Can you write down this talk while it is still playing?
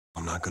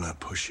not gonna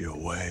push you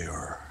away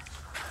or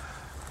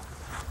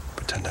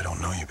pretend I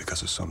don't know you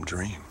because of some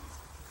dream.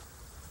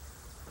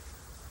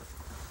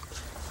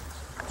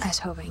 I was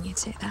hoping you'd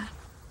say that.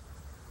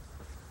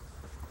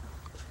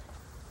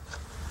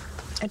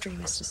 A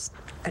dream is just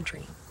a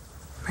dream,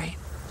 right?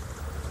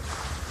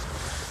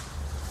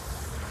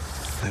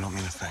 They don't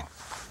mean a thing.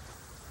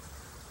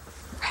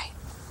 Right.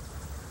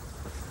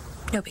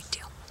 No big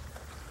deal.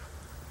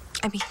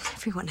 I mean,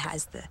 everyone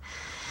has the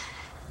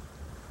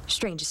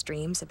strangest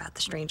dreams about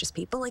the strangest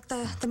people, like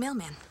the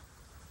mailman,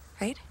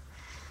 right?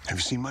 Have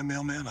you seen my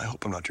mailman? I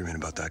hope I'm not dreaming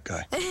about that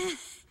guy.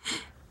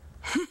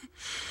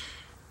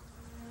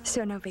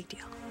 So no big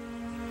deal.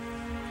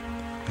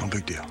 No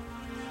big deal.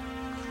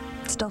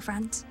 Still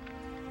friends?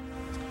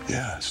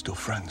 Yeah, still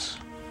friends.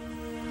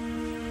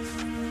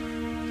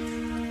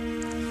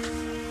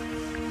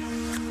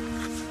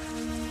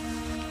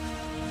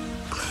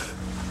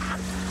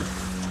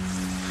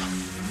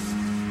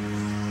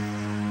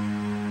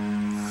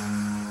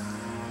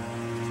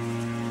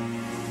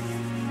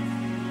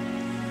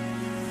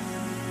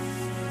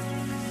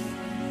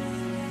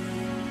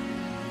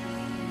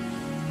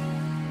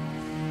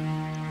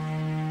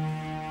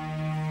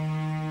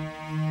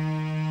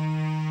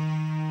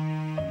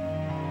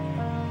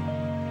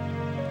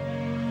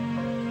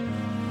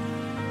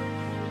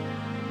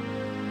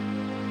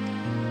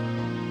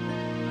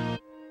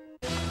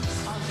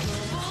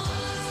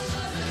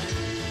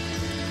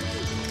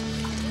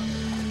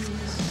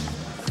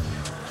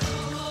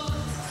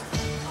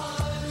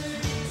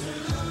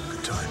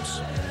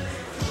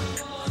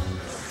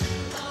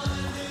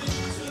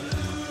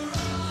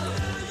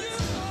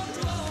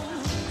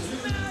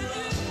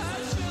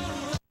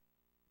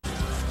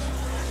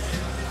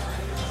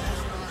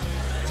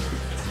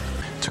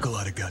 Took a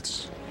lot of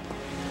guts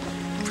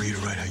for you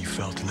to write how you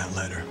felt in that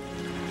letter.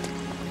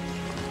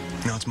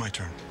 Now it's my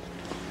turn.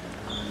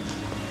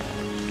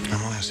 I'm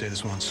only gonna say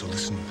this once, so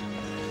listen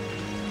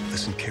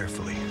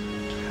carefully.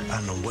 I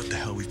don't know what the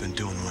hell we've been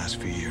doing the last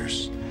few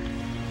years.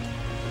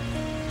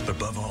 But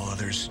above all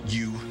others,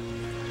 you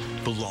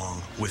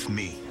belong with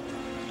me.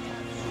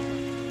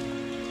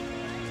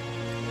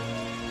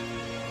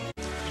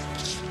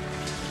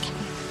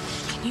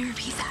 Can you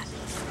repeat that?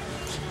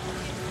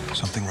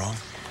 Something wrong?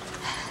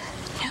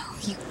 No,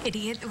 you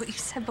idiot. What you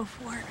said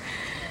before.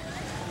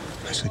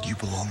 I said you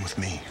belong with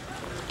me.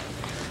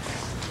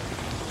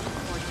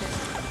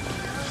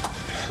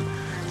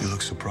 You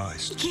look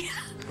surprised. Yeah.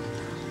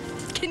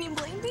 Can you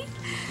blame me?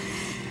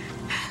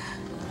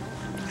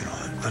 You know,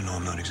 I know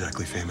I'm not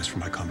exactly famous for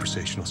my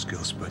conversational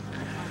skills, but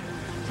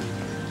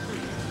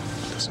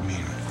it doesn't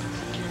mean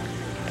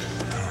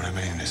I don't have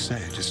anything to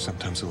say. It's just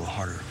sometimes a little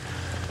harder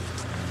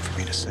for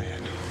me to say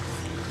it.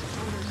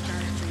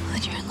 Well,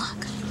 then you're in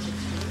luck.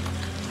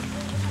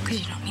 Because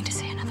you don't need to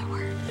say another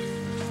word.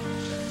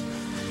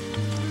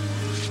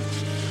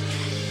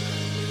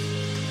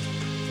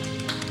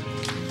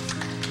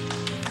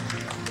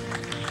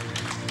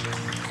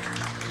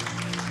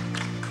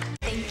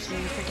 Thank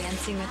you for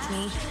dancing with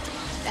me.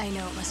 I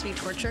know it must be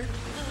torture.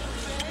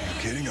 Are you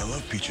kidding? I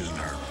love peaches and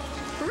herb.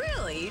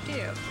 Really? You do?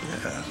 Yeah.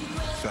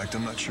 In fact,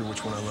 I'm not sure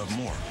which one I love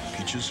more,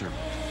 peaches or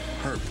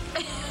herb.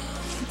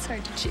 It's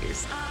hard to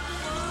choose.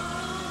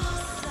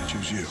 I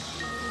choose you.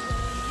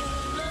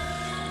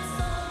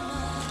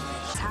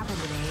 What's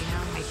happened today, you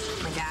know?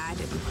 My dad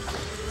and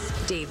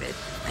David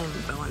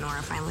and Bo and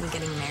Nora finally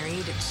getting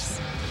married. It's just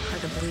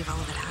hard to believe all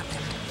of it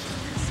happened.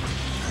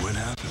 What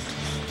happened?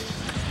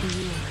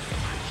 You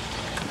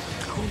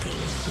holding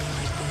me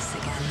like this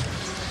again.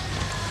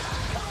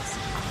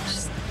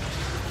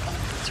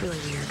 It's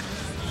really weird.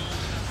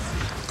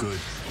 Good.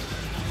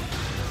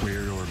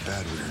 Weird or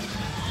bad weird?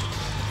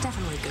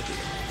 Definitely good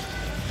weird.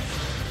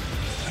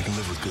 I can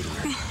live with good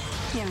weird.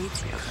 Yeah, me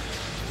too.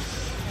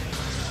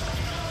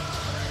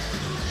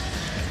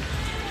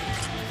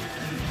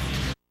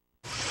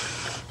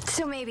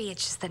 So maybe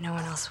it's just that no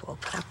one else will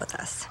put up with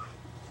us.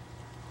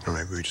 Or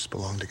maybe we just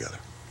belong together.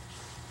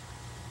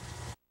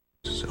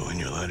 So in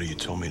your letter, you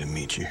told me to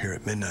meet you here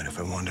at midnight if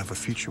I wanted to have a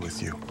future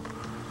with you.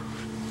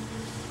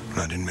 And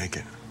I didn't make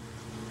it.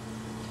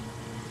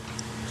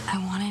 I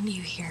wanted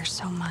you here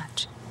so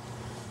much.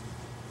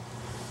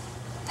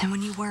 And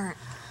when you weren't,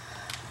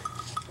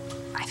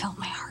 I felt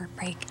my heart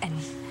break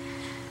and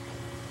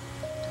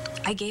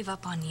I gave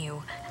up on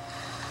you.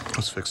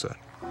 Let's fix that.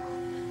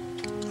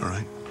 All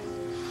right?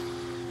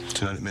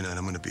 Tonight at midnight,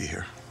 I'm going to be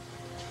here.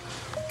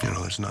 You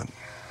know, there's not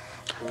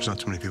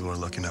too many people who are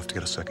lucky enough to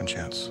get a second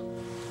chance.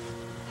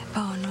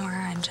 Bo and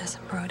Nora and Jess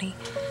and Brody.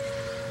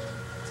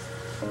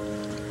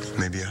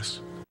 Maybe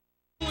yes.